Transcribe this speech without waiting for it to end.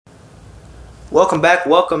Welcome back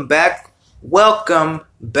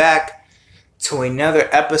to another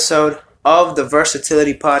episode of the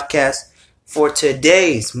Versatility Podcast. For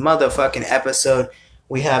today's motherfucking episode,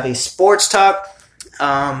 we have a sports talk,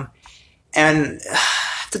 and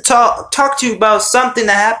to talk to you about something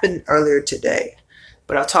that happened earlier today.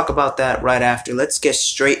 But I'll talk about that right after. Let's get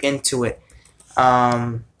straight into it.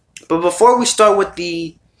 But before we start with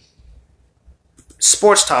the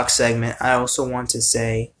sports talk segment, I also want to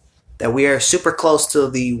say that we are super close to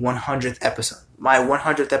the 100th episode. My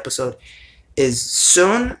 100th episode is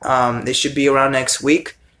soon. It should be around next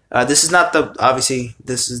week. This is not the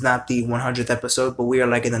 100th episode, but we are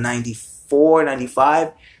like in the 94,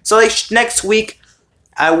 95. So like next week,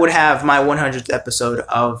 I would have my 100th episode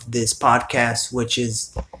of this podcast, which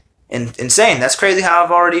is insane. That's crazy how I've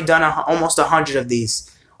already done almost 100 of these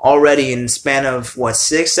already in the span of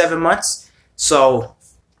 6-7 months. So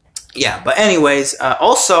yeah, but anyways,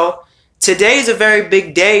 also today is a very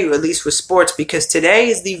big day, at least with sports, because today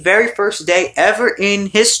is the very first day ever in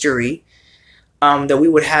history that we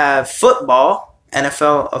would have football, an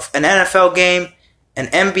NFL game, an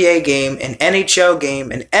NBA game, an NHL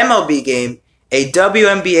game, an MLB game, a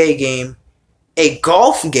WNBA game, a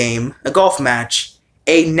golf match,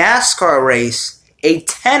 a NASCAR race, a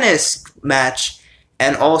tennis match,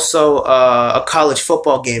 and also a college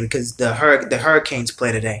football game because the Hurricanes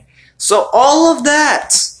play today. So all of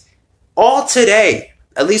that, all today,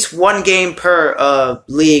 at least one game per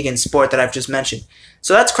league and sport that I've just mentioned.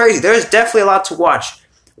 So that's crazy. There's definitely a lot to watch.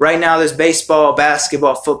 Right now there's baseball,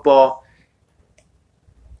 basketball, football.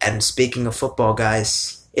 And speaking of football,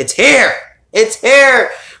 guys, it's here. It's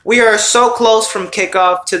here. We are so close from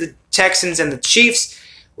kickoff to the Texans and the Chiefs.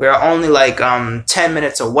 We are only like 10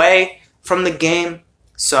 minutes away from the game.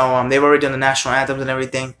 So they've already done the national anthems and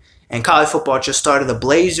everything. And college football just started. The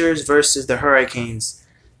Blazers versus the Hurricanes.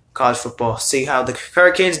 College football. See how the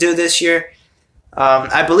Hurricanes do this year.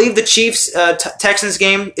 I believe the Chiefs Texans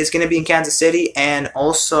game is going to be in Kansas City, and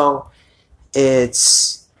also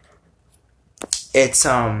it's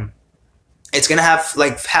going to have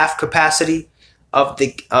like half capacity of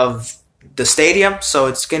the stadium, so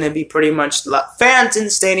it's going to be pretty much fans in the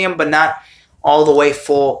stadium, but not all the way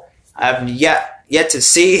full. I've yet to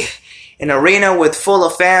see an arena with full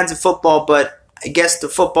of fans in football, but I guess the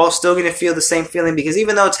football's still going to feel the same feeling because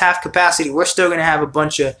even though it's half capacity, we're still going to have a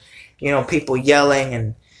bunch of, people yelling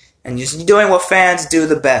and just doing what fans do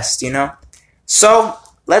the best, So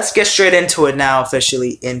let's get straight into it now,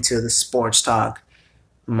 officially into the sports talk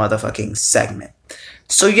motherfucking segment.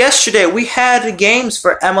 So yesterday we had games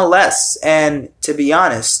for MLS, and to be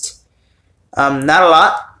honest, not a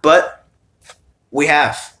lot, but we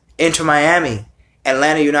have Inter Miami,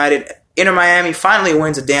 Atlanta United. Inter Miami finally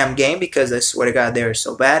wins a damn game because I swear to God they are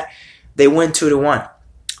so bad. They win 2-1.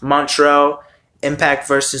 Montreal Impact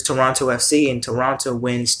versus Toronto FC, and Toronto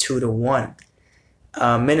wins 2-1.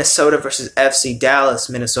 Minnesota versus FC Dallas.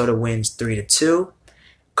 Minnesota wins 3-2.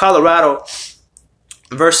 Colorado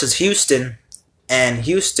versus Houston, and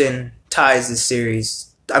Houston ties this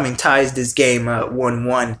game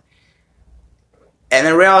 1-1. And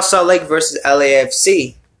then Real Salt Lake versus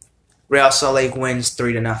LAFC. Real Salt Lake wins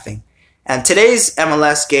 3-0. And today's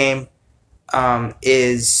MLS game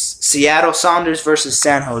is Seattle Sounders versus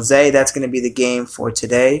San Jose. That's going to be the game for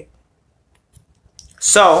today.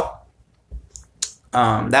 So,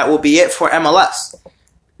 that will be it for MLS.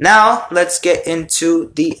 Now, let's get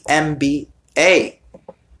into the NBA.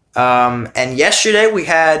 And yesterday we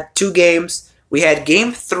had two games. We had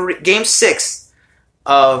game 6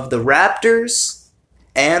 of the Raptors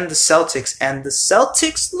and the Celtics. And the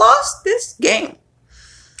Celtics lost this game.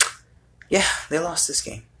 Yeah, they lost this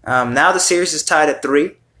game. Now the series is tied at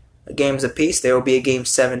 3 games apiece. There will be a game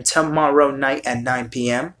 7 tomorrow night at 9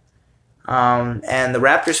 p.m. And the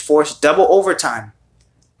Raptors forced double overtime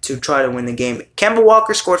to try to win the game. Kemba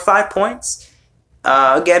Walker scored 5 points.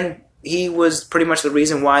 Again, he was pretty much the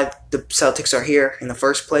reason why the Celtics are here in the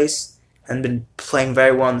first place and been playing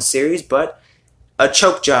very well in the series, but a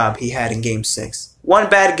choke job he had in game 6. One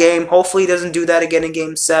bad game. Hopefully he doesn't do that again in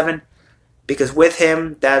game 7, because with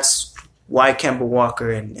him, that's why Kemba Walker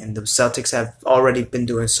and the Celtics have already been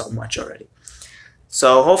doing so much already.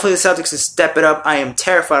 So hopefully the Celtics will step it up. I am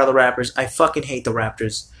terrified of the Raptors. I fucking hate the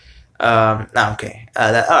Raptors. Okay.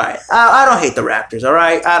 All right. I don't hate the Raptors, all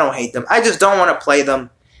right? I don't hate them. I just don't want to play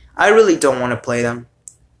them. I really don't want to play them.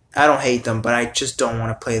 I don't hate them, but I just don't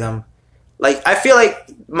want to play them. Like, I feel like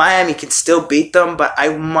Miami can still beat them, but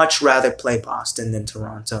I much rather play Boston than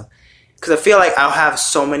Toronto. Because I feel like I'll have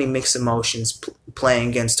so many mixed emotions playing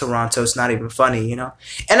against Toronto. It's not even funny, And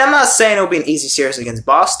I'm not saying it'll be an easy series against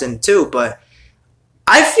Boston, too, but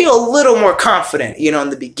I feel a little more confident, in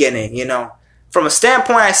the beginning, From a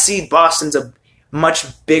standpoint, I see Boston's a much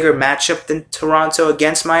bigger matchup than Toronto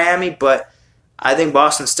against Miami, but I think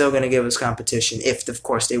Boston's still going to give us competition if, of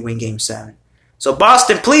course, they win Game 7. So,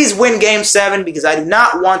 Boston, please win Game 7 because I do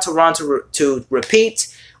not want Toronto to repeat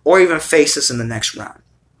or even face us in the next round.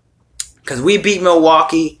 Because we beat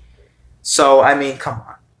Milwaukee, so, come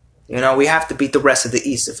on. We have to beat the rest of the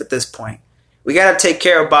East at this point. We got to take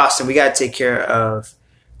care of Boston. We got to take care of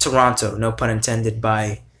Toronto. No pun intended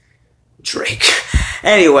by Drake.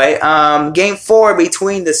 Anyway, Game 4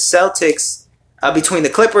 between the Celtics, between the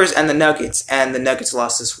Clippers and the Nuggets. And the Nuggets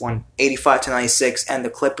lost this one 85-96. And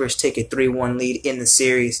the Clippers take a 3-1 lead in the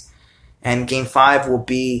series. And Game 5 will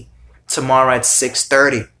be tomorrow at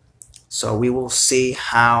 6:30. So we will see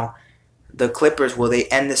how the Clippers, will they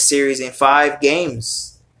end the series in 5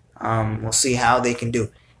 games? We'll see how they can do.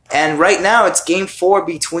 And right now, it's Game 4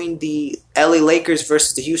 between the LA Lakers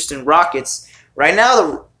versus the Houston Rockets. Right now,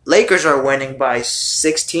 the Lakers are winning by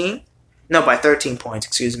 13 points,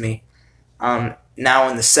 excuse me. Now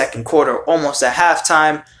in the second quarter, almost at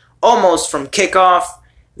halftime, almost from kickoff.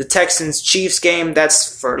 The Texans-Chiefs game,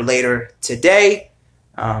 that's for later today.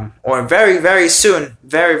 Or very, very soon.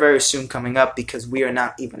 Very, very soon coming up because we are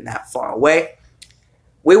not even that far away.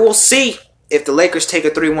 We will see if the Lakers take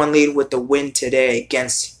a 3-1 lead with the win today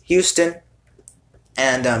against Houston.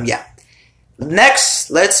 And,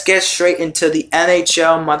 Next, let's get straight into the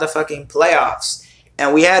NHL motherfucking playoffs.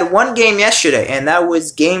 And we had one game yesterday, and that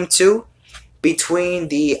was Game 2 between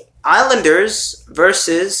the Islanders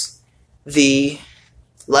versus the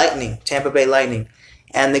Lightning, Tampa Bay Lightning.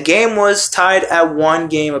 And the game was tied at 1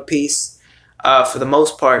 game apiece for the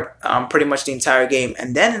most part, pretty much the entire game.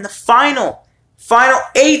 And then in the final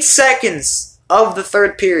 8 seconds of the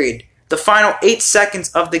third period, the final 8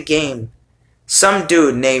 seconds of the game, some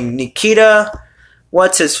dude named Nikita,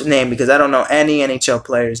 what's his name? Because I don't know any NHL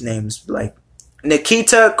players' names. Like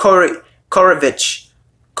Nikita Kocherov,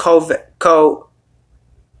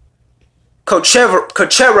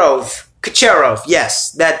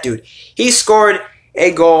 yes, that dude. He scored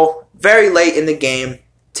a goal very late in the game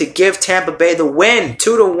to give Tampa Bay the win,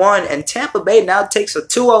 2-1, and Tampa Bay now takes a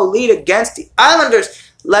 2-0 lead against the Islanders.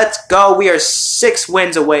 Let's go. We are 6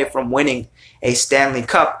 wins away from winning a Stanley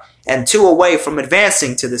Cup and 2 away from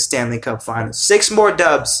advancing to the Stanley Cup Finals. 6 more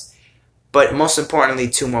dubs, but most importantly,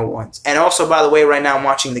 2 more wins. And also, by the way, right now I'm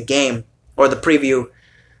watching the game, or the preview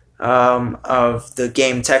of the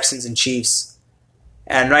game Texans and Chiefs.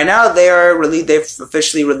 And right now they've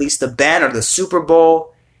officially released the banner, the Super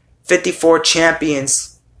Bowl 54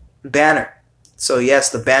 champions banner. So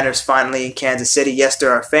yes, the banner's finally in Kansas City. Yes,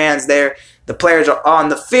 there are fans there. The players are on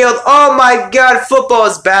the field. Oh my God, football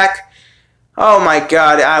is back. Oh my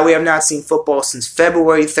God, we have not seen football since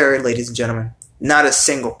February 3rd, ladies and gentlemen. Not a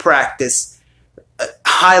single practice,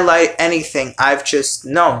 highlight, anything.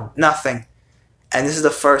 Nothing. And this is the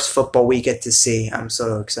first football we get to see. I'm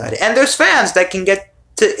so excited. And there's fans that can get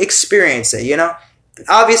to experience it,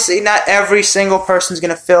 Obviously, not every single person's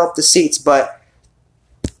going to fill up the seats, but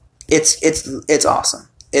it's awesome.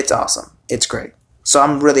 It's awesome. It's great. So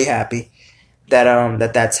I'm really happy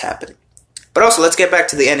that that's happening. But also, let's get back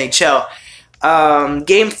to the NHL.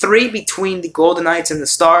 Game 3 between the Golden Knights and the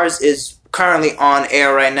Stars is currently on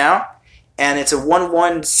air right now, and it's a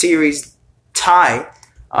 1-1 series tie.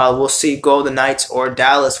 We'll see Golden Knights or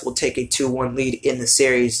Dallas will take a 2-1 lead in the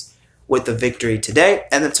series with the victory today.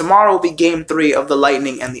 And then tomorrow will be Game 3 of the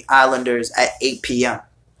Lightning and the Islanders at 8 p.m.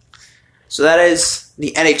 So that is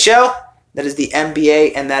the NHL, that is the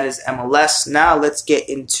NBA, and that is MLS. Now let's get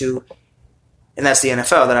into, and that's the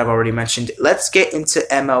NFL that I've already mentioned. Let's get into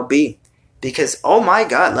MLB. Because, oh my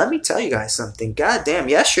God, let me tell you guys something. God damn,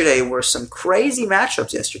 yesterday were some crazy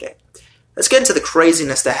matchups yesterday. Let's get into the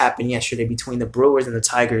craziness that happened yesterday between the Brewers and the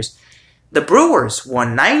Tigers. The Brewers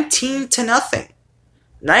won 19-0.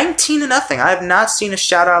 19-0. I have not seen a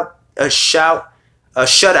shutout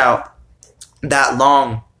that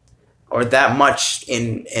long or that much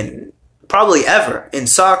in probably ever in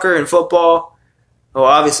soccer and football. Oh,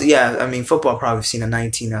 obviously, yeah. I mean, football probably seen a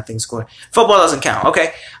 19-0 score. Football doesn't count.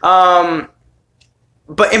 Okay.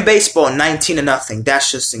 But in baseball, 19-0.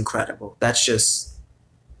 That's just incredible. That's just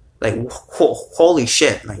like holy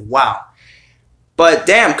shit. Like wow. But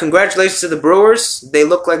damn, congratulations to the Brewers. They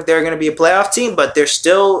look like they're going to be a playoff team, but they're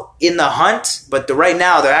still in the hunt. But right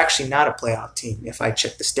now, they're actually not a playoff team. If I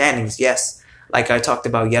check the standings, yes, like I talked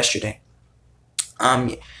about yesterday.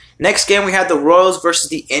 Next game, we had the Royals versus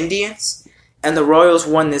the Indians, and the Royals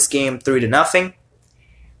won this game 3-0.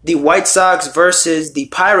 The White Sox versus the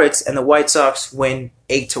Pirates, and the White Sox win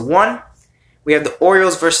 8-1. We have the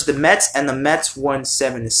Orioles versus the Mets, and the Mets won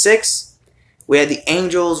 7-6. We had the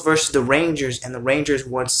Angels versus the Rangers, and the Rangers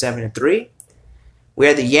won 7-3. We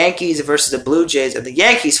had the Yankees versus the Blue Jays, and the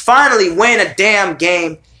Yankees finally win a damn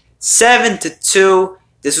game, 7-2.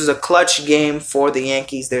 This was a clutch game for the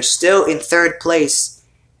Yankees. They're still in third place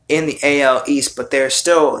in the AL East, but they're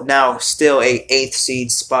still a 8th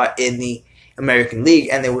seed spot in the American League,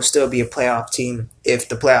 and they will still be a playoff team if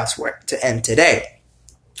the playoffs were to end today.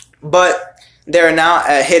 But they're now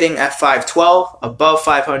hitting at 512, above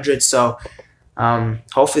 500, so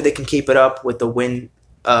hopefully they can keep it up with the win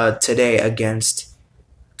today against...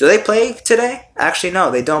 Do they play today? Actually,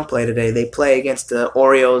 no, they don't play today. They play against the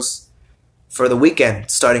Orioles for the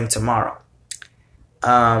weekend, starting tomorrow.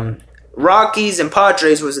 Rockies and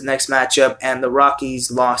Padres was the next matchup, and the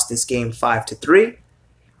Rockies lost this game 5-3.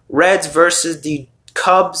 Reds versus the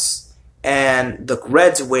Cubs, and the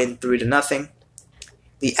Reds win 3-0.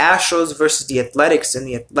 The Astros versus the Athletics, and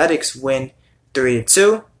the Athletics win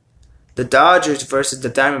 3-2. The Dodgers versus the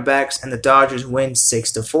Diamondbacks, and the Dodgers win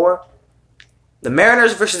 6-4. The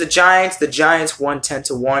Mariners versus the Giants won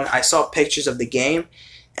 10-1. I saw pictures of the game,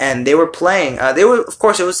 and they were playing. Of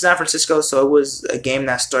course, it was San Francisco, so it was a game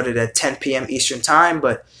that started at 10 p.m. Eastern Time,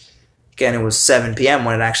 but again, it was 7 p.m.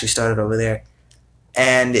 when it actually started over there.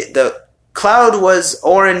 And the cloud was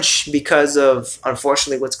orange because of,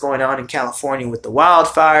 unfortunately, what's going on in California with the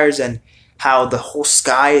wildfires and how the whole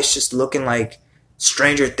sky is just looking like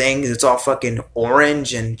Stranger Things. It's all fucking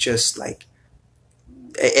orange and just like,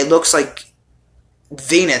 it looks like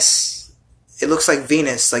Venus. It looks like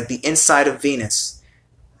Venus, like the inside of Venus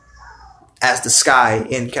as the sky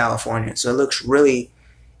in California. So it looks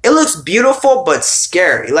beautiful but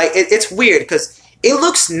scary. Like, it's weird because it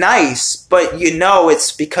looks nice, but you know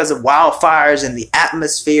it's because of wildfires and the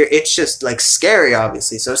atmosphere. It's just like scary,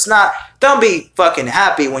 obviously. So it's not, don't be fucking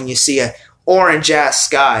happy when you see a orange ass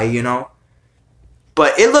sky, you know.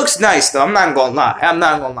 But it looks nice though. I'm not gonna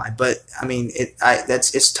lie. But I mean,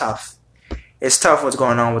 it's tough. It's tough what's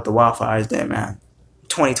going on with the wildfires there, man.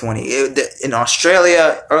 2020 in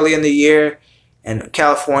Australia early in the year, and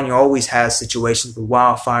California always has situations with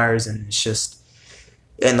wildfires, and it's just.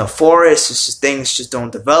 In the forest, it's just, things just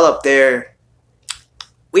don't develop there.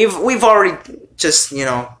 We've already just,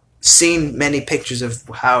 seen many pictures of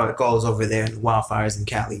how it goes over there in the wildfires in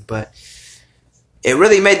Cali, but it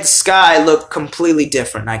really made the sky look completely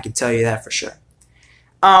different, I can tell you that for sure.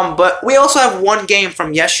 But we also have one game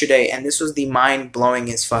from yesterday, and this was the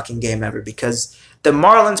mind-blowingest fucking game ever, because the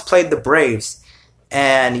Marlins played the Braves.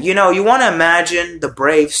 And, you want to imagine the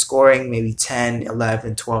Braves scoring maybe 10,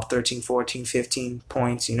 11, 12, 13, 14, 15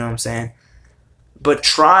 points, you know what I'm saying? But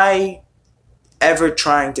trying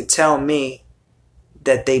to tell me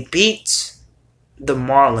that they beat the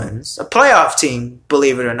Marlins, a playoff team,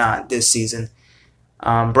 believe it or not, this season.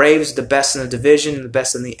 Braves, the best in the division, the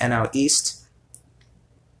best in the NL East.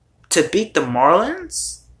 To beat the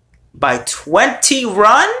Marlins by 20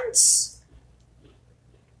 runs?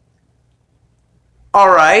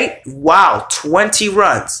 Alright, wow, 20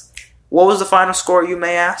 runs. What was the final score, you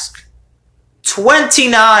may ask?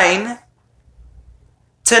 29-9.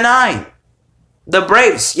 The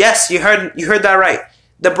Braves, yes, you heard that right.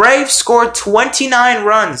 The Braves scored 29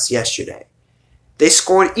 runs yesterday. They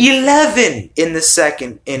scored 11 in the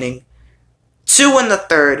second inning, 2 in the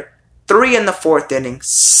third, 3 in the fourth inning,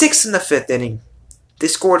 6 in the fifth inning. They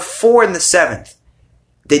scored 4 in the seventh.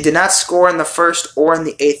 They did not score in the first or in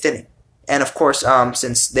the eighth inning. And of course,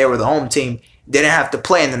 since they were the home team, they didn't have to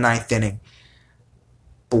play in the ninth inning.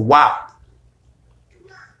 But wow.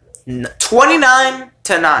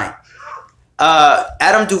 29-9.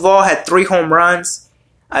 Adam Duvall had 3 home runs.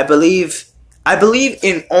 I believe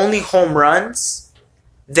in only home runs,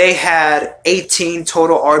 they had 18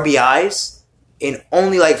 total RBIs in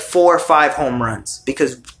only like 4 or 5 home runs.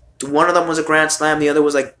 Because one of them was a grand slam, the other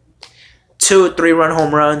was like 2 or 3 run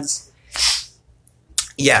home runs.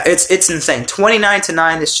 Yeah, it's insane.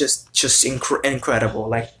 29-9 is just incredible.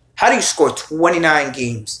 Like, how do you score 29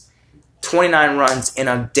 games, 29 runs in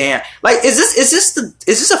a damn? Like, is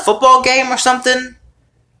this a football game or something?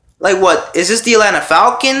 Like, what is this, the Atlanta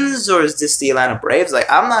Falcons or is this the Atlanta Braves? Like,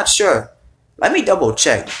 I'm not sure. Let me double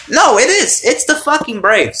check. No, it is. It's the fucking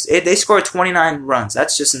Braves. They scored 29 runs.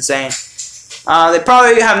 That's just insane. They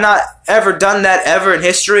probably have not ever done that ever in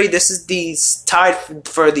history. This is tied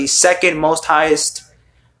for the second most highest.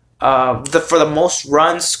 For the most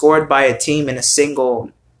runs scored by a team in a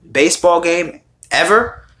single baseball game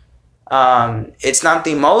ever. It's not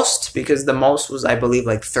the most, because the most was, I believe,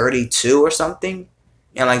 like 32 or something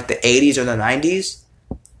in like the 80s or the 90s.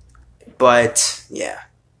 But yeah,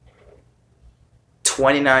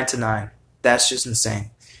 29-9. That's just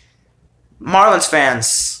insane. Marlins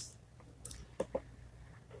fans,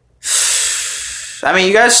 I mean,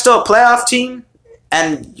 you guys are still a playoff team,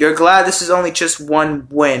 and you're glad this is only just one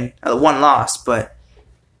win, one loss, but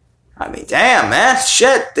I mean, damn, man,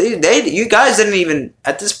 shit, you guys didn't even,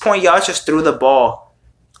 at this point, y'all just threw the ball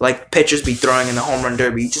like pitchers be throwing in the home run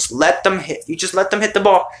derby. You just let them hit the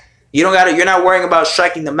ball. You're not worrying about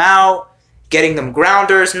striking them out, getting them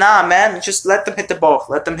grounders. Nah, man, just let them hit the ball.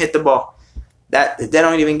 Let them hit the ball. That they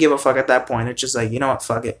don't even give a fuck at that point. It's just like, you know what,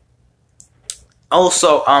 fuck it.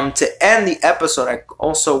 Also, to end the episode, I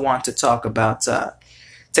also want to talk about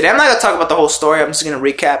today. I'm not gonna talk about the whole story. I'm just gonna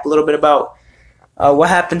recap a little bit about what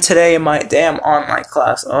happened today in my damn online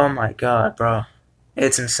class. Oh my god, bro,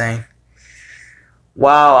 it's insane.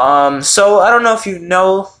 Wow. So I don't know if you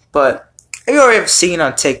know, but have you ever seen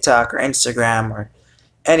on TikTok or Instagram or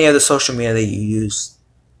any other social media that you use,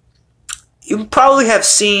 you probably have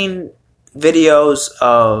seen videos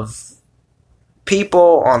of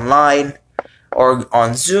people online or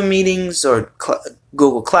on Zoom meetings or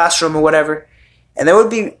Google Classroom or whatever, and there would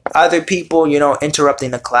be either people,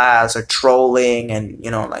 interrupting the class or trolling and,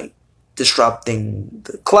 like disrupting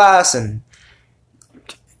the class and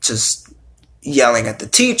just yelling at the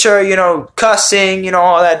teacher, cussing,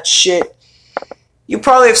 all that shit. You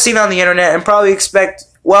probably have seen it on the internet and probably expect,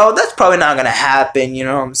 well, that's probably not going to happen, you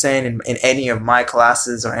know what I'm saying, in any of my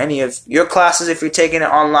classes or any of your classes if you're taking it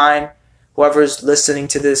online. Whoever's listening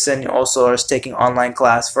to this and also is taking online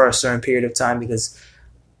class for a certain period of time, because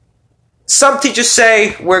some teachers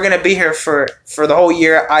say we're going to be here for the whole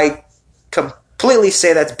year. I completely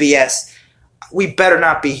say that's BS. We better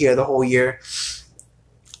not be here the whole year.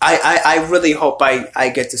 I really hope I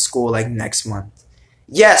get to school like next month.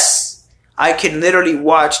 Yes, I can literally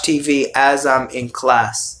watch TV as I'm in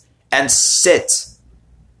class and sit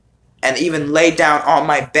and even lay down on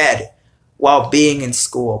my bed while being in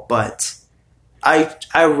school, but I'd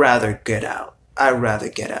rather get out. I'd rather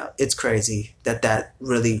get out. It's crazy that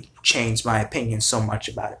really changed my opinion so much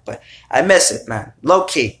about it, but I miss it, man. Low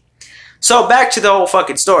key. So back to the whole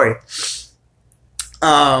fucking story.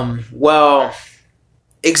 Well,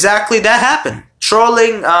 exactly that happened.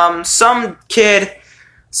 Trolling, some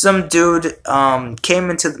dude, came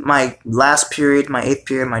into my last period, my 8th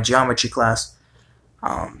period, my geometry class,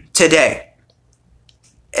 today.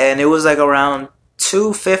 And it was like around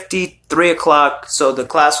 2:50, 3 o'clock, so the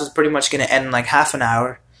class was pretty much going to end in like half an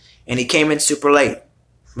hour. And he came in super late.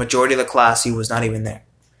 Majority of the class, he was not even there.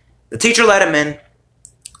 The teacher let him in.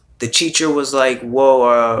 The teacher was like,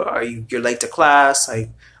 whoa, you're late to class?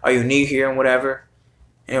 Are you new here and whatever?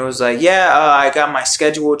 And it was like, yeah, I got my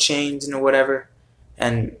schedule changed and whatever.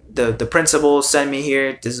 And the principal sent me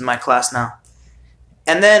here. This is my class now.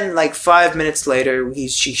 And then like 5 minutes later,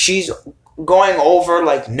 she's going over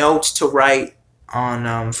like notes to write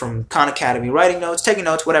on from Khan Academy, writing notes, taking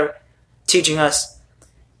notes, whatever, teaching us.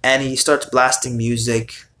 And he starts blasting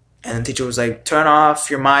music. And the teacher was like, turn off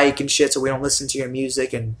your mic and shit so we don't listen to your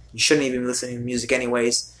music. And you shouldn't even be listening to music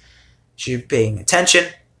anyways. You should be paying attention.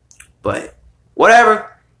 But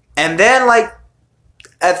whatever. And then like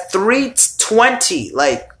at 3:20,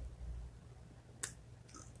 like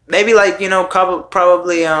maybe like,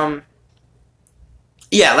 probably yeah,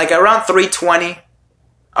 like around 3:20,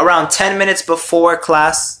 around 10 minutes before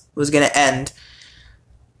class was going to end,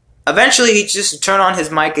 eventually he just turned on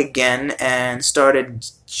his mic again and started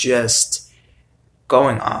just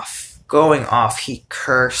going off. He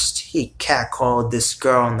cursed. He catcalled this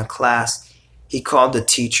girl in the class. He called the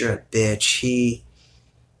teacher a bitch.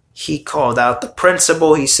 He called out the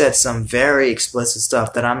principal. He said some very explicit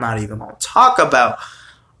stuff that I'm not even going to talk about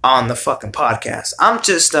on the fucking podcast. I'm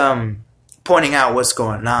just pointing out what's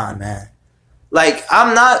going on, man. Like,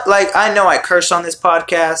 I'm not, like, I know I curse on this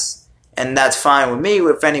podcast, and that's fine with me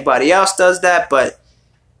if anybody else does that, but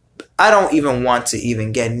I don't even want to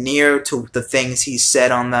even get near to the things he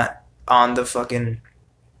said on the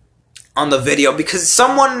video, because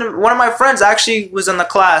one of my friends actually was in the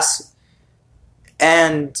class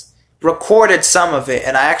and recorded some of it,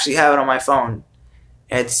 and I actually have it on my phone.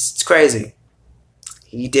 It's crazy.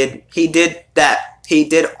 He did that. He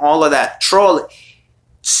did all of that. Trolling.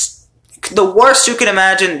 The worst you can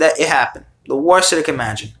imagine that it happened. The worst you can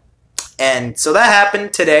imagine. And so that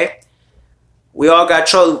happened today. We all got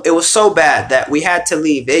trolled. It was so bad that we had to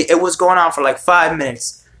leave. It was going on for like 5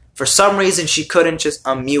 minutes. For some reason, she couldn't just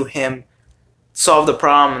unmute him, solve the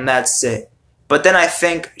problem, and that's it. But then I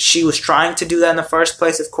think she was trying to do that in the first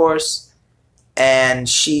place, of course. And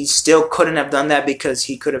she still couldn't have done that because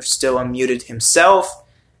he could have still unmuted himself,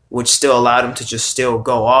 which still allowed him to just still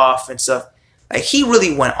go off and stuff. Like, he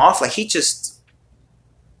really went off. Like, he just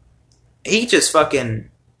he just fucking,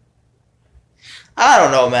 I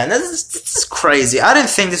don't know, man. This is crazy. I didn't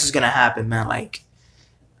think this was gonna happen, man. Like,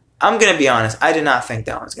 I'm gonna be honest. I did not think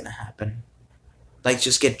that was gonna happen. Like,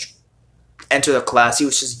 just enter the class. He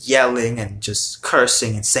was just yelling and just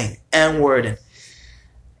cursing and saying N-word, and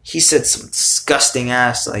he said some disgusting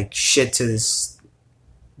ass like shit to this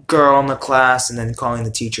girl in the class, and then calling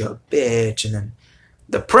the teacher a bitch, and then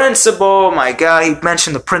the principal. My God, he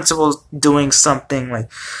mentioned the principal doing something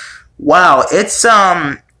like, wow.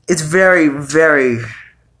 It's very, very,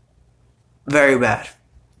 very bad.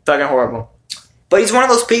 Fucking horrible. But he's one of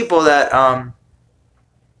those people that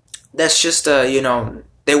that's just you know,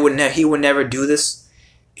 he would never do this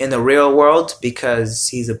in the real world because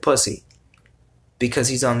he's a pussy. Because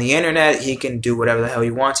he's on the internet, he can do whatever the hell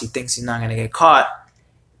he wants. He thinks he's not gonna get caught,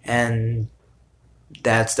 and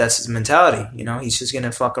that's his mentality. You know, he's just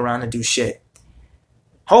gonna fuck around and do shit.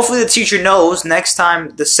 Hopefully the teacher knows next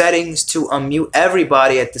time the settings to unmute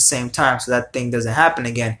everybody at the same time so that thing doesn't happen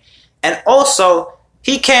again. And also,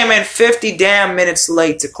 he came in 50 damn minutes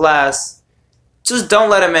late to class. Just don't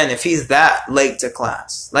let him in if he's that late to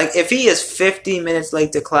class. Like, if he is 50 minutes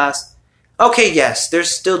late to class, okay, yes, there's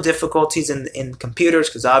still difficulties in computers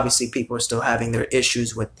because obviously people are still having their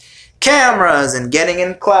issues with cameras and getting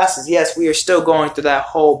in classes. Yes, we are still going through that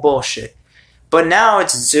whole bullshit. But now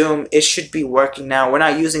it's Zoom. It should be working now. We're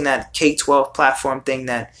not using that K-12 platform thing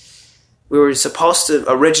that we were supposed to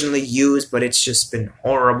originally use, but it's just been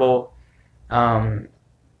horrible.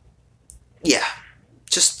 Yeah.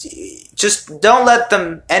 Just don't let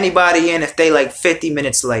anybody in if they like 50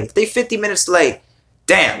 minutes late. If they 50 minutes late,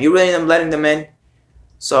 damn, you really letting them in?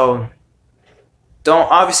 So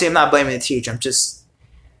obviously I'm not blaming the teacher. I'm just,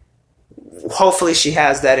 hopefully she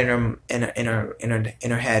has that in her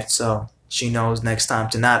head, so she knows next time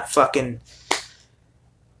to not fucking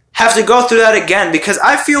have to go through that again, because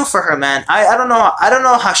I feel for her, man. I don't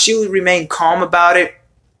know how she would remain calm about it.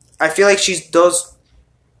 I feel like she's those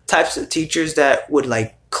types of teachers that would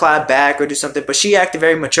like clap back or do something, but she acted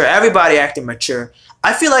very mature. Everybody acted mature.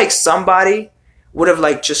 I feel like somebody would have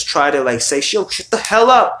like just tried to like say, "Yo, shut the hell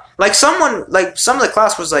up." Like someone, like some of the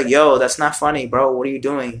class was like, "Yo, that's not funny, bro. What are you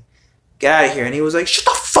doing? Get out of here." And he was like, "Shut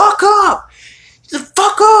the fuck up. Shut the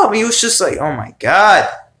fuck up." He was just like, "Oh my God,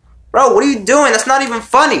 bro, what are you doing? That's not even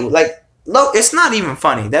funny." Like, look, it's not even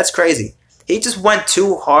funny. That's crazy. He just went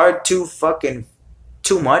too hard, too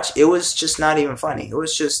much. It was just not even funny. It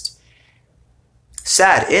was just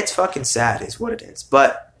sad. It's fucking sad is what it is.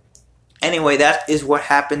 But anyway, that is what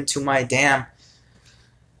happened to my damn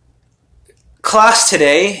class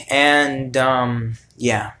today. And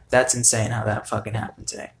yeah, that's insane how that fucking happened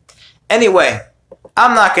today. Anyway,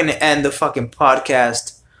 I'm not going to end the fucking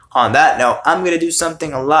podcast on that note. I'm going to do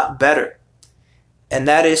something a lot better. And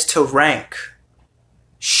that is to rank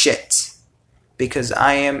shit. Because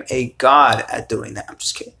I am a god at doing that. I'm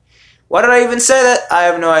just kidding. Why did I even say that? I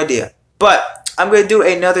have no idea. But I'm going to do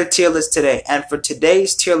another tier list today. And for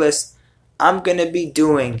today's tier list, I'm going to be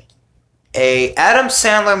doing a Adam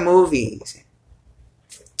Sandler movies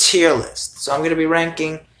tier list. So I'm going to be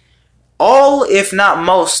ranking all, if not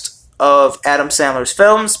most, of Adam Sandler's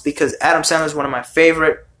films. Because Adam Sandler is one of my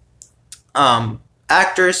favorite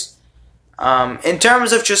actors. In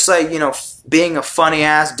terms of just like, you know, being a funny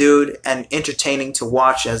ass dude and entertaining to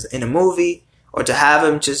watch as in a movie, or to have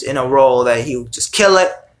him just in a role that he'll just kill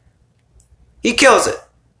it. He kills it.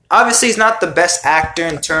 Obviously, he's not the best actor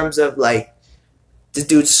in terms of like, the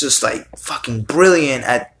dude's just like fucking brilliant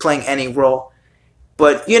at playing any role.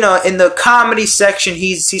 But, you know, in the comedy section,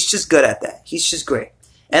 he's just good at that. He's just great.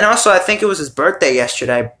 And also, I think it was his birthday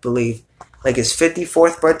yesterday, I believe. Like his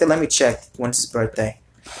 54th birthday. Let me check. When's his birthday?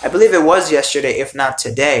 I believe it was yesterday, if not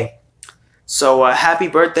today. So, happy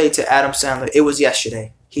birthday to Adam Sandler. It was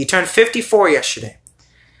yesterday. He turned 54 yesterday.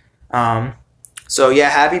 So yeah,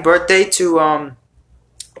 happy birthday to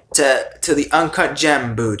the Uncut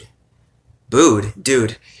Gem, dude.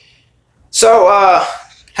 So,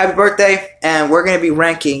 happy birthday, and we're gonna be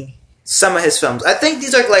ranking some of his films. I think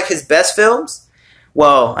these are like his best films.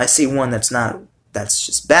 Well, I see one that's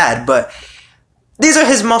just bad, but these are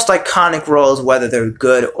his most iconic roles, whether they're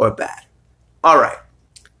good or bad. Alright,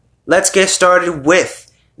 let's get started with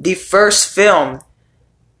the first film.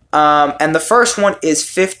 And the first one is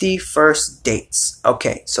 50 First Dates.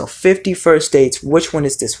 Okay, so 50 First Dates. Which one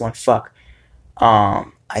is this one? Fuck.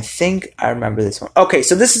 I think I remember this one. Okay,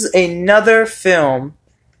 so this is another film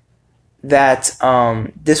that,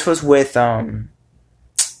 this was with,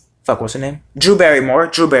 fuck, what's her name? Drew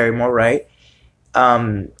Barrymore, right?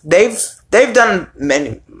 They've done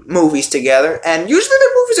many movies together, and usually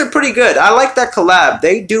the movies are pretty good. I like that collab.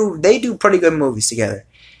 They do pretty good movies together.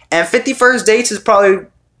 And 50 First Dates is probably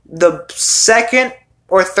the second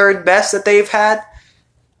or third best that they've had.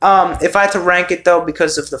 If I had to rank it, though,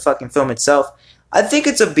 because of the fucking film itself, I think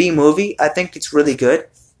it's a B movie. I think it's really good.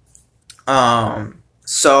 I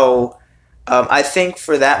think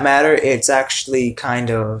for that matter, it's actually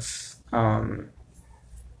kind of, like,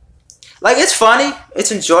 it's funny.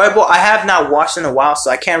 It's enjoyable. I have not watched it in a while,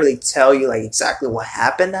 so I can't really tell you, like, exactly what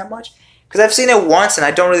happened that much. Because I've seen it once, and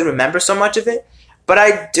I don't really remember so much of it. But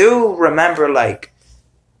I do remember, like,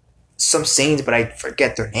 some scenes, but I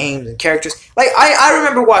forget their names and characters. Like, I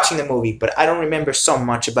remember watching the movie, but I don't remember so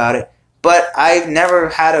much about it. But I've never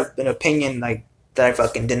had an opinion, like, that I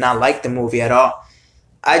fucking did not like the movie at all.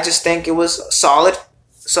 I just think it was solid,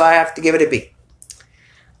 so I have to give it a B.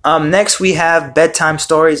 Next we have Bedtime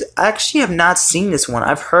Stories. I actually have not seen this one.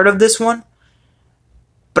 I've heard of this one,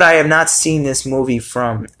 but I have not seen this movie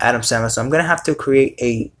from Adam Sandler. So I'm going to have to create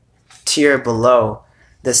a tier below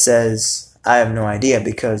that says I have no idea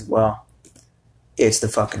because, well, it's the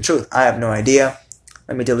fucking truth. I have no idea.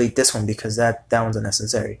 Let me delete this one because that one's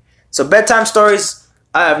unnecessary. So Bedtime Stories,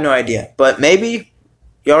 I have no idea. But maybe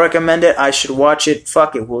y'all recommend it. I should watch it.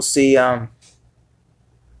 Fuck it. We'll see.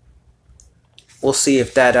 We'll see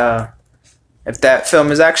if that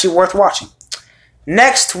film is actually worth watching.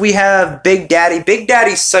 Next, we have Big Daddy. Big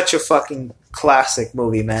Daddy's such a fucking classic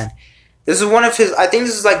movie, man. This is one of his... I think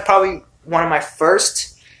this is like probably one of my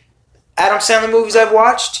first Adam Sandler movies I've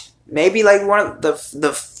watched. Maybe like one of the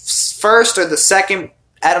first or the second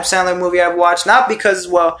Adam Sandler movie I've watched. Not because,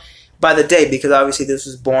 well, by the date, because obviously this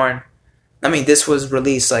was this was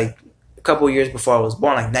released like a couple years before I was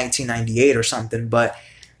born, like 1998 or something, but...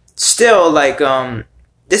 Still, like,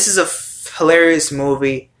 this is a hilarious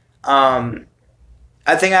movie. I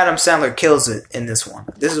think Adam Sandler kills it in this one.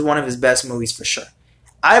 This is one of his best movies for sure.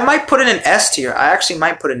 I might put it in S tier. I actually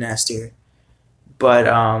might put it in S tier. But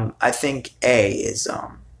I think A is,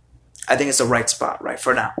 I think it's the right spot right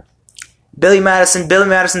for now. Billy Madison. Billy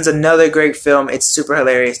Madison's another great film. It's super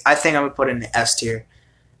hilarious. I think I'm going to put it in the S tier.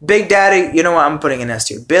 Big Daddy, you know what? I'm putting in S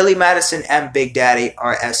tier. Billy Madison and Big Daddy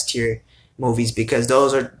are S tier movies because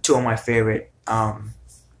those are two of my favorite Adam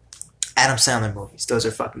Sandler movies. Those are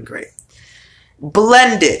fucking great.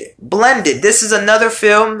 Blended. This is another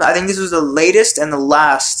film. I think this was the latest and the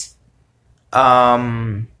last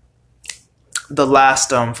fucking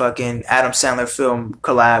Adam Sandler film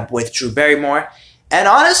collab with Drew Barrymore. And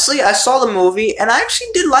honestly, I saw the movie and I actually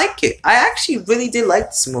did like it. I actually really did like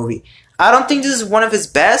this movie. I don't think this is one of his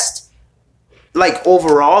best, like,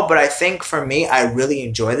 overall, but I think for me, I really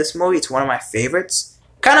enjoy this movie. It's one of my favorites.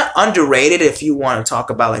 Kind of underrated if you want to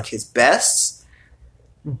talk about, like, his bests.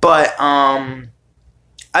 But, I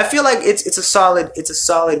feel like it's a solid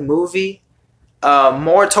movie.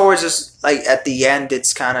 More towards just, like, at the end,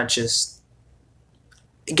 it's kind of just,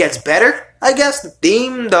 it gets better, I guess. The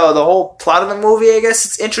theme, the whole plot of the movie, I guess,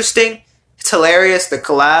 it's interesting. It's hilarious, the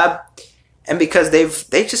collab. And because they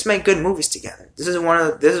just make good movies together. This is one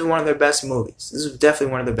of their best movies. This is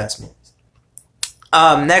definitely one of their best movies.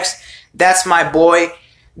 Next, That's My Boy.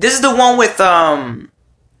 This is the one with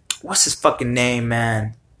what's his fucking name,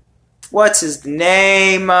 man? What's his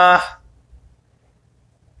name?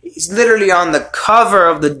 He's literally on the cover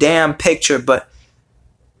of the damn picture, but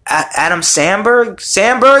Adam Sandberg?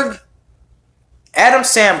 Adam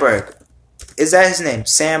Sandberg. Is that his name?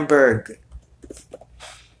 Sandberg.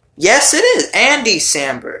 Yes, it is. Andy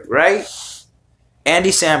Samberg, right?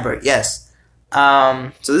 Andy Samberg, yes.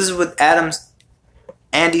 So this is with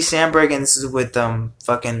Andy Samberg, and this is with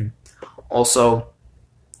fucking also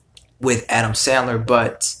with Adam Sandler.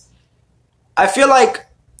 But I feel like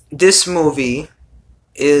this movie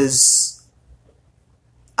is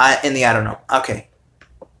I don't know. Okay.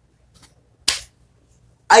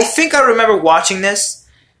 I think I remember watching this.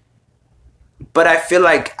 But I feel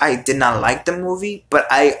like I did not like the movie, but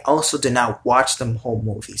I also did not watch the whole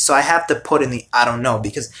movie. So I have to put in the I don't know,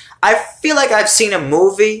 because I feel like I've seen a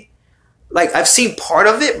movie, like I've seen part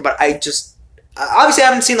of it, but obviously I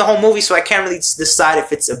haven't seen the whole movie, so I can't really decide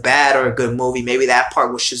if it's a bad or a good movie. Maybe that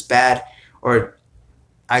part was just bad, or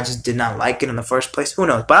I just did not like it in the first place. Who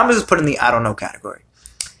knows? But I'm just putting the I don't know category.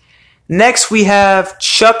 Next we have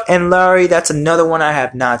Chuck and Larry. That's another one I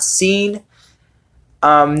have not seen.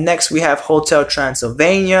 Next we have Hotel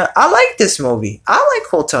Transylvania. I like this movie. I like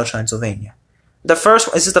Hotel Transylvania. The first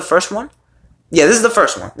one, is this the first one? Yeah, this is the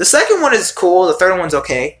first one. The second one is cool. The third one's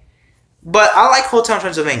okay. But I like Hotel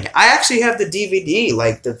Transylvania. I actually have the DVD,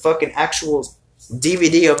 like the fucking actual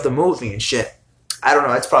DVD of the movie and shit. I don't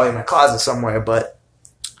know. It's probably in my closet somewhere, but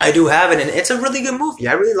I do have it, and it's a really good movie.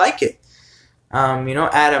 I really like it. Andy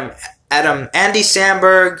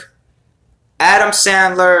Samberg, Adam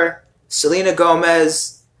Sandler, Selena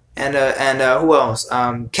Gomez, and who else?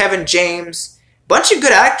 Kevin James. Bunch of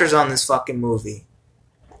good actors on this fucking movie.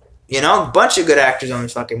 You know, bunch of good actors on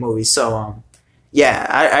this fucking movie. So yeah,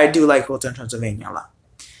 I do like Hotel Transylvania a lot.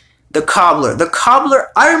 The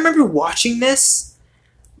Cobbler. I remember watching this,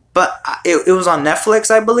 but it was on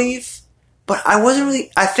Netflix, I believe. But I wasn't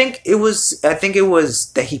really. I think it was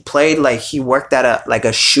that he played like he worked at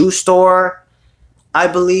a shoe store, I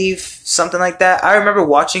believe, something like that. I remember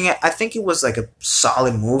watching it. I think it was like a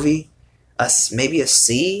solid movie, maybe a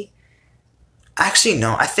C. Actually,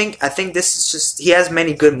 no. I think this is just, he has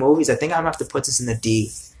many good movies. I think I'm gonna have to put this in the D.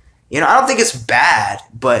 You know, I don't think it's bad,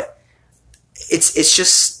 but it's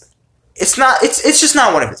just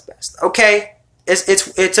not one of his best. Okay,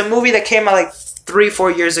 it's a movie that came out like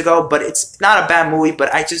 3-4 years ago, but it's not a bad movie.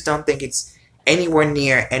 But I just don't think it's anywhere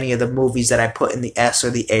near any of the movies that I put in the S or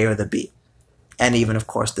the A or the B, and even of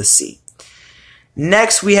course the C.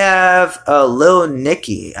 Next we have Lil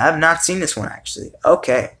Nicky. I have not seen this one actually.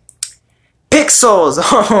 Okay. Pixels.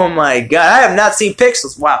 Oh my god, I have not seen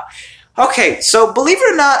Pixels. Wow. Okay, so believe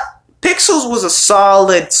it or not, Pixels was a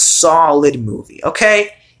solid movie.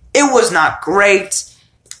 Okay, it was not great.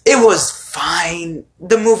 It was fine.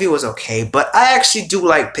 The movie was okay, but I actually do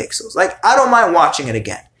like Pixels. Like, I don't mind watching it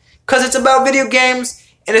again because it's about video games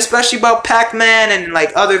and especially about Pac-Man and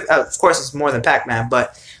like other. Of course, it's more than Pac-Man,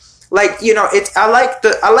 but like, you know, it's I like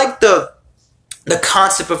the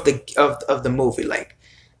concept of the movie. Like,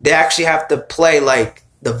 they actually have to play like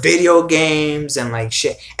the video games and like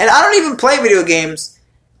shit. And I don't even play video games,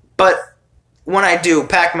 but when I do,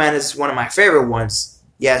 Pac-Man is one of my favorite ones.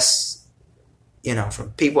 Yes, you know,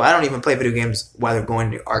 from people. I don't even play video games while they're going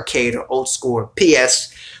to arcade or old school or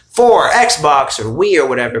PS4 or Xbox or Wii or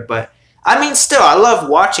whatever. But I mean, still, I love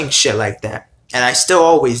watching shit like that, and I still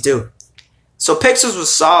always do. So Pixels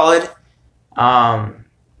was solid,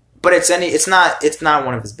 but it's not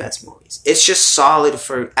one of his best movies. It's just solid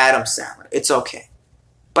for Adam Sandler. It's okay,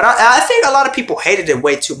 but I think a lot of people hated it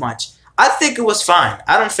way too much. I think it was fine.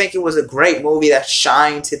 I don't think it was a great movie that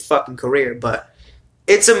shined his fucking career, but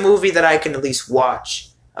it's a movie that I can at least watch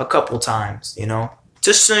a couple times, you know,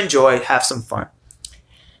 just to enjoy, have some fun.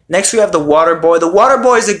 Next, we have The Waterboy. The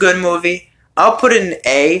Waterboy is a good movie. I'll put it in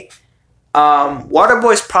A.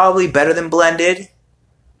 Waterboy is probably better than Blended.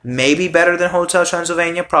 Maybe better than Hotel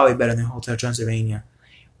Transylvania. Probably better than Hotel Transylvania.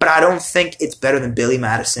 But I don't think it's better than Billy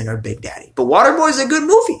Madison or Big Daddy. But Waterboy is a good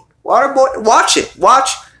movie. Waterboy, watch it. Watch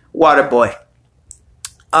Waterboy.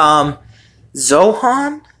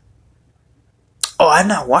 Zohan? Oh, I've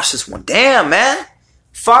not watched this one. Damn, man.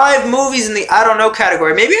 5 movies in the I don't know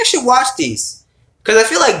category. Maybe I should watch these. Because I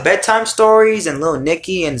feel like Bedtime Stories and Lil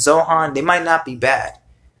Nicky and Zohan, they might not be bad.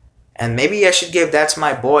 And maybe I should give That's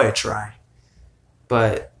My Boy a try.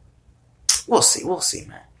 But we'll see,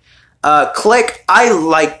 man. Click, I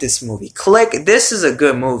like this movie. Click, this is a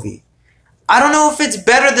good movie. I don't know if it's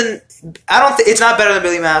better than, it's not better than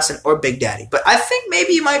Billy Madison or Big Daddy, but I think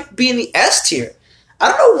maybe it might be in the S tier. I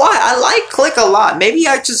don't know why. I like Click a lot. Maybe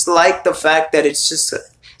I just like the fact that it's just,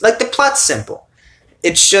 like, the plot's simple.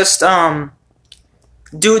 It's just,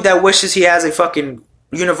 dude that wishes he has a fucking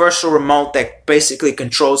universal remote that basically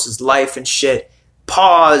controls his life and shit.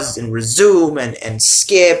 Pause and resume and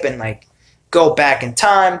skip and, like, go back in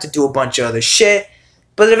time to do a bunch of other shit.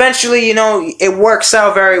 But eventually, you know, it works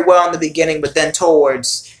out very well in the beginning, but then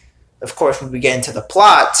towards, of course, when we get into the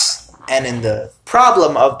plot and in the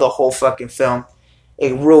problem of the whole fucking film,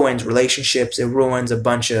 it ruins relationships, it ruins a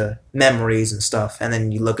bunch of memories and stuff, and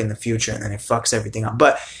then you look in the future and then it fucks everything up.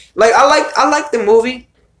 But like I like the movie.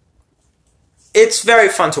 It's very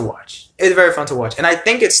fun to watch. It's very fun to watch. And I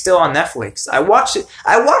think it's still on Netflix. I watched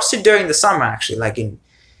it during the summer actually, like in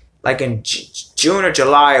June or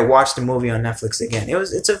July. I watched the movie on Netflix again.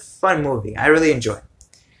 It's a fun movie. I really enjoy it.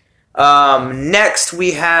 Next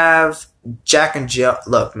we have Jack and Jill.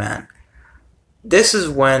 Look, man. This is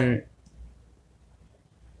when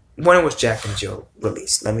was Jack and Jill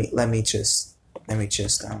released? Let me look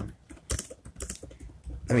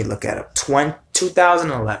at it.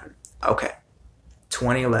 2011. Okay.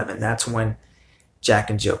 2011. That's when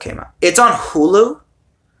Jack and Jill came out. It's on Hulu.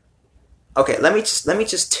 Okay, let me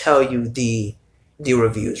just tell you the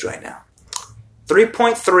reviews right now.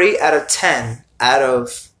 3.3 out of 10 out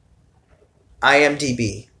of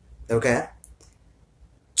IMDb. Okay.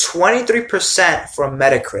 23% from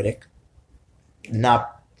Metacritic.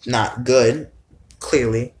 Not good,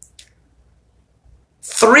 clearly.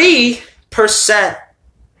 3%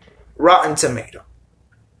 Rotten Tomato.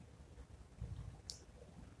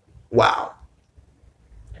 Wow.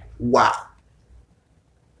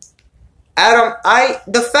 Adam,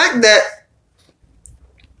 the fact that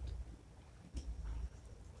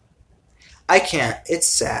I can't. It's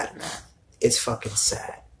sad, man. It's fucking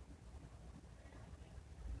sad.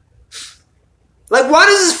 Like, why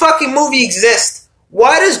does this fucking movie exist?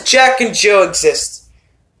 Why does Jack and Jill exist?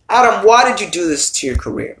 Adam, why did you do this to your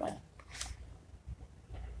career, man?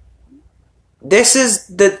 This is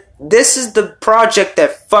the project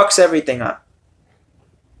that fucks everything up.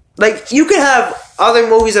 Like, you can have other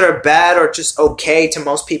movies that are bad or just okay to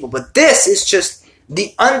most people, but this is just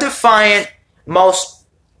the undefined, most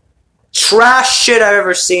trash shit I've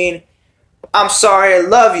ever seen. I'm sorry, I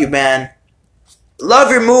love you, man.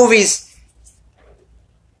 Love your movies.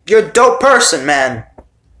 You're a dope person, man.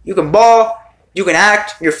 You can ball, you can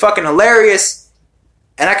act, you're fucking hilarious,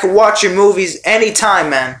 and I can watch your movies anytime,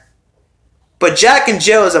 man. But Jack and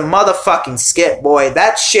Jill is a motherfucking skit, boy.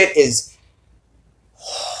 That shit is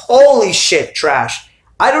holy shit trash.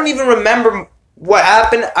 I don't even remember what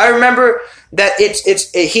happened. I remember that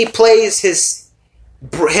he plays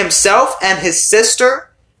himself and his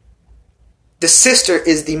sister. The sister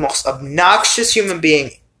is the most obnoxious human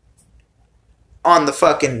being on the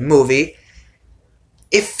fucking movie.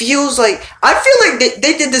 It feels like... I feel like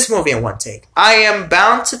they did this movie in one take. I am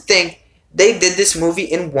bound to think they did this movie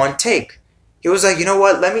in one take. He was like, you know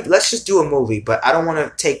what? Let's just do a movie, but I don't want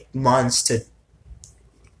to take months to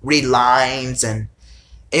read lines and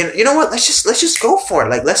you know what? Let's just go for it.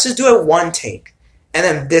 Like, let's just do it one take. And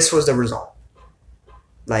then this was the result.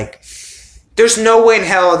 Like, there's no way in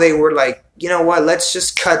hell they were like, you know what? Let's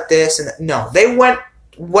just cut this. And no, they went,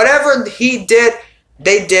 whatever he did,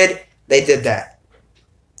 they did that.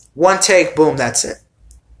 One take, boom, that's it.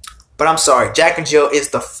 But I'm sorry, Jack and Jill is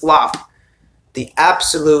the flop. The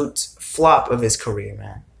absolute flop of his career,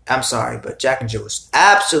 man. I'm sorry, but Jack and Jill was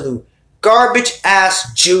absolute garbage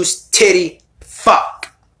ass juice titty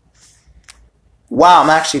fuck. Wow, I'm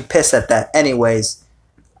actually pissed at that. Anyways,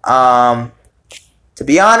 to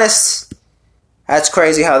be honest, that's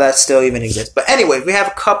crazy how that still even exists. But anyway, we have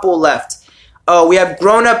a couple left. Oh, we have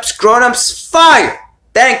Grown Ups. Grown Ups fire.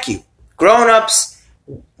 Thank you. Grown Ups.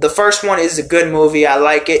 The first one is a good movie. I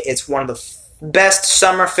like it. It's one of the best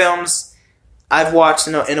summer films I've watched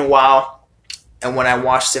in a while. And when I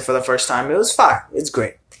watched it for the first time, it was fire. It's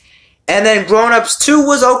great. And then Grown Ups 2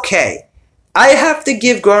 was okay. I have to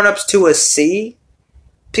give Grown Ups 2 a C.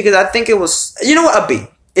 Because I think it was... You know what? A B.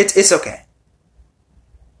 It's okay.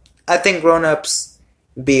 I think Grown Ups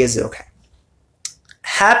B is okay.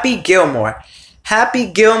 Happy Gilmore. Happy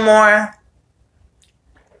Gilmore...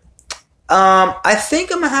 I think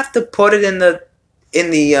I'm gonna have to put it in the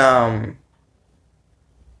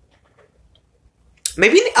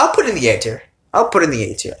maybe I'll put it in the A tier. I'll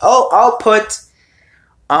put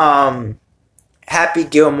Happy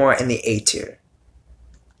Gilmore in the A tier.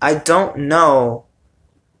 I don't know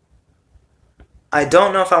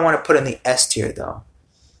if I want to put it in the S tier though.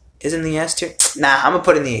 Is it in the S tier? Nah, I'm gonna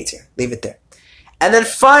put it in the A tier. Leave it there. And then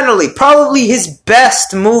finally, probably his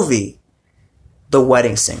best movie, The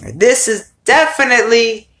Wedding Singer. This is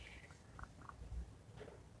definitely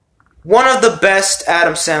one of the best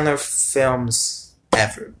Adam Sandler films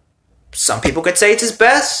ever. Some people could say it's his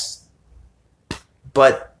best,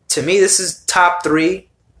 but to me, this is top 3.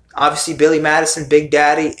 Obviously, Billy Madison, Big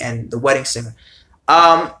Daddy, and The Wedding Singer.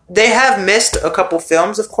 They have missed a couple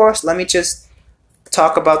films, of course. Let me just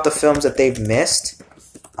talk about the films that they've missed.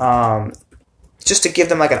 Just to give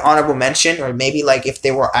them like an honorable mention, or maybe like if they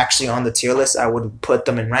were actually on the tier list, I would put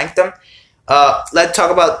them and rank them. Let's talk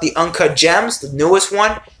about the Uncut Gems, the newest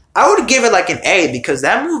one. I would give it like an A because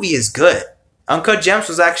that movie is good. Uncut Gems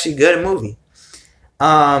was actually a good movie.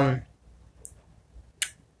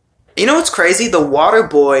 You know what's crazy? The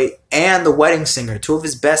Waterboy and The Wedding Singer, 2 of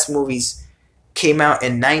his best movies, came out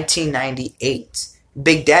in 1998.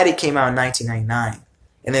 Big Daddy came out in 1999.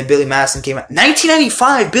 And then Billy Madison came out...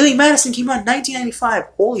 1995! Billy Madison came out in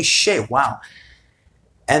 1995. Holy shit, wow.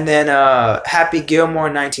 And then Happy Gilmore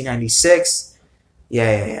in 1996.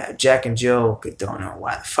 Yeah. Jack and Jill. Don't know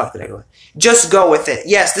why the fuck did I go with. Just go with it.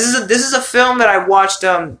 Yes, this is a film that I watched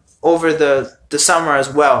over the summer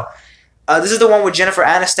as well. This is the one with Jennifer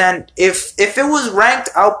Aniston. If it was ranked,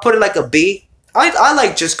 I'll put it like a B. I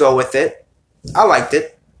like Just Go With It. I liked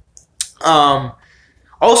it.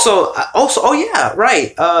 Also, oh yeah,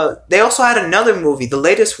 right. They also had another movie, the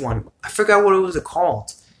latest one. I forgot what it was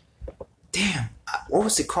called. Damn, what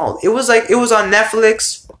was it called? It was on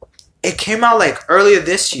Netflix. It came out like earlier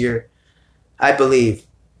this year, I believe.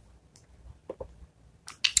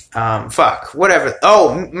 Whatever.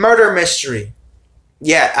 Oh, Murder Mystery.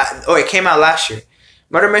 Yeah. It came out last year.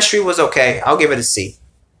 Murder Mystery was okay. I'll give it a C.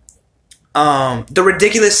 The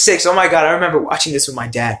Ridiculous Six. Oh my god, I remember watching this with my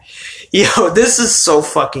dad. Yo, this is so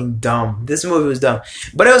fucking dumb. This movie was dumb,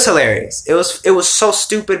 but it was hilarious. It was so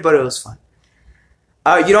stupid, but it was fun.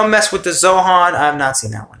 You Don't Mess with the Zohan. I've not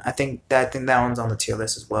seen that one. I think that one's on the tier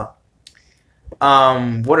list as well.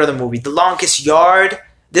 What other movie? The Longest Yard.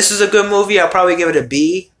 This was a good movie. I'll probably give it a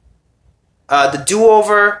B. The Do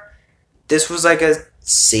Over. This was like a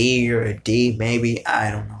C or a D, maybe. I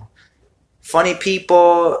don't know. Funny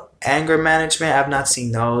People. Anger Management. I've not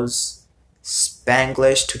seen those.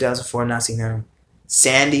 Spanglish 2004. Not seen them.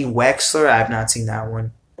 Sandy Wexler. I've not seen that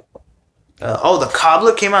one. The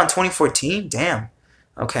Cobbler came out in 2014. Damn.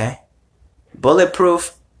 Okay.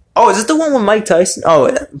 Bulletproof. Oh, is it the one with Mike Tyson? Oh,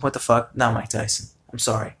 what the fuck? Not Mike Tyson. I'm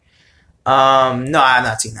sorry. No, I've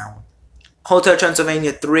not seen that one. Hotel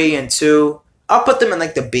Transylvania 3 and 2. I'll put them in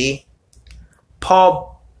like the B.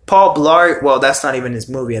 Paul Blart. Well, that's not even his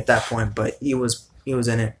movie at that point, but he was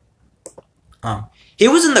in it. He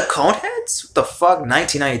was in the Coneheads? What the fuck?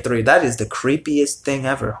 1993. That is the creepiest thing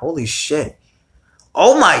ever. Holy shit.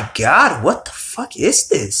 Oh my god, what the fuck is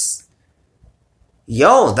this?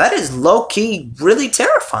 Yo, that is low-key really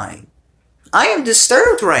terrifying. I am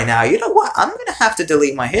disturbed right now. You know what? I'm going to have to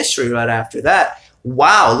delete my history right after that.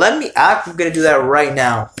 Wow, I'm going to do that right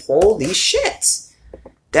now. Holy shit.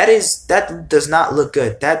 That does not look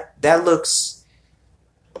good. That looks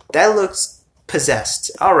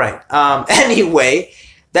possessed. All right. Anyway,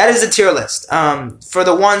 that is the tier list. For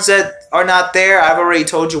the ones that are not there, I've already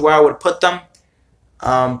told you where I would put them.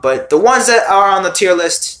 But the ones that are on the tier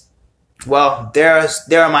list, well, there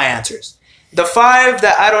are my answers. The 5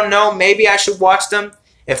 that I don't know, maybe I should watch them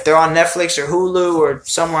if they're on Netflix or Hulu or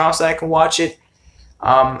somewhere else that I can watch it.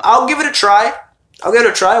 I'll give it a try.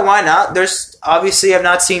 Why not? There's obviously I've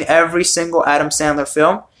not seen every single Adam Sandler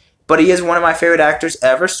film, but he is one of my favorite actors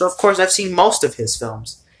ever. So of course I've seen most of his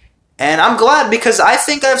films, and I'm glad because I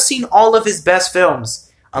think I've seen all of his best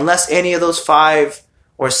films, unless any of those 5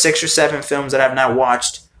 or 6 or 7 films that I've not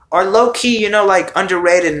watched are low-key, like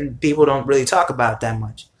underrated and people don't really talk about that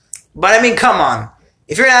much. But I mean, come on.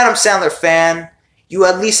 If you're an Adam Sandler fan, you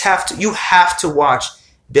at least have to watch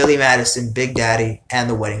Billy Madison, Big Daddy, and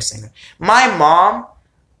The Wedding Singer. My mom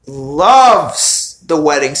loves The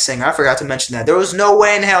Wedding Singer. I forgot to mention that. There was no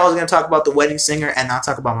way in hell I was going to talk about The Wedding Singer and not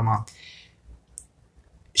talk about my mom.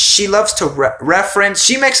 She loves to reference.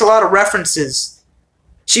 She makes a lot of references.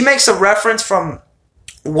 She makes a reference from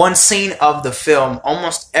one scene of the film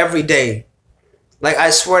almost every day. Like,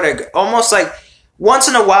 I swear to, almost like once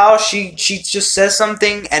in a while she just says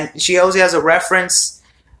something and she always has a reference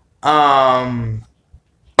from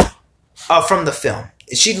the film.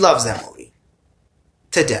 She loves that movie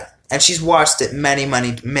to death, and she's watched it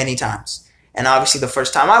many times. And obviously the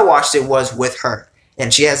first time I watched it was with her,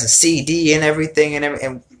 and she has a CD and everything,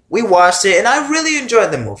 and we watched it, and I really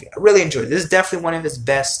enjoyed the movie. I really enjoyed it. This is definitely one of his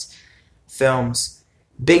best films.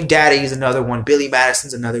 Big Daddy is another one. Billy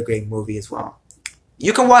Madison's another great movie as well.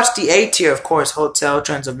 You can watch the A tier, of course. Hotel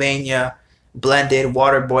Transylvania, Blended,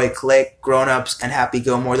 Waterboy, Click, Grown Ups, and Happy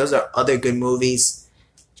Gilmore. Those are other good movies.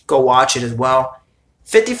 Go watch it as well.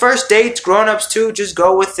 50 First Dates, Grown Ups 2, just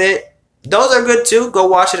go with it. Those are good too. Go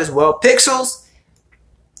watch it as well. Pixels,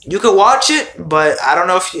 you can watch it, but I don't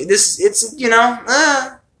know if we'll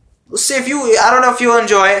see if I don't know if you'll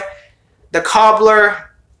enjoy it. The Cobbler,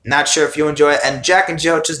 not sure if you'll enjoy it. And Jack and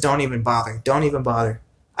Jill, just don't even bother. Don't even bother.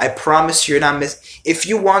 I promise you're not missing. If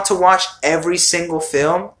you want to watch every single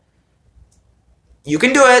film, you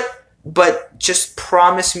can do it, but just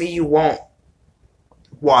promise me you won't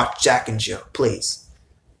watch Jack and Jill, please.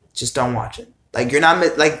 Just don't watch it. Like, you're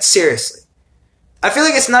not, like, seriously. I feel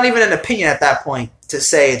like it's not even an opinion at that point to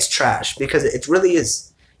say it's trash, because it really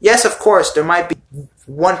is. Yes, of course, there might be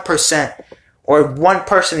 1% or one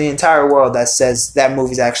person in the entire world that says that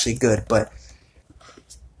movie's actually good, but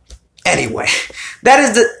anyway, that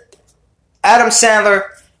is the Adam Sandler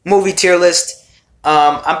movie tier list.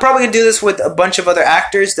 I'm probably going to do this with a bunch of other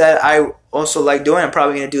actors that I also like doing. I'm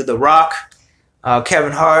probably going to do The Rock,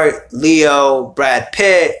 Kevin Hart, Leo, Brad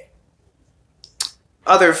Pitt,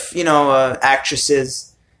 other,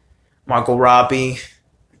 actresses, Margot Robbie.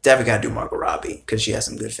 Definitely got to do Margot Robbie because she has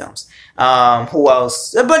some good films. Who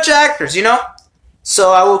else? A bunch of actors,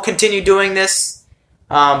 So I will continue doing this.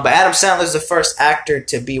 But Adam Sandler is the first actor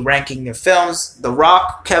to be ranking their films. The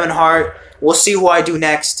Rock, Kevin Hart. We'll see who I do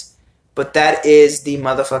next. But that is the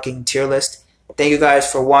motherfucking tier list. Thank you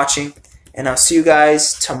guys for watching. And I'll see you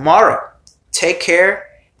guys tomorrow. Take care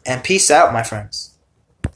and peace out, my friends.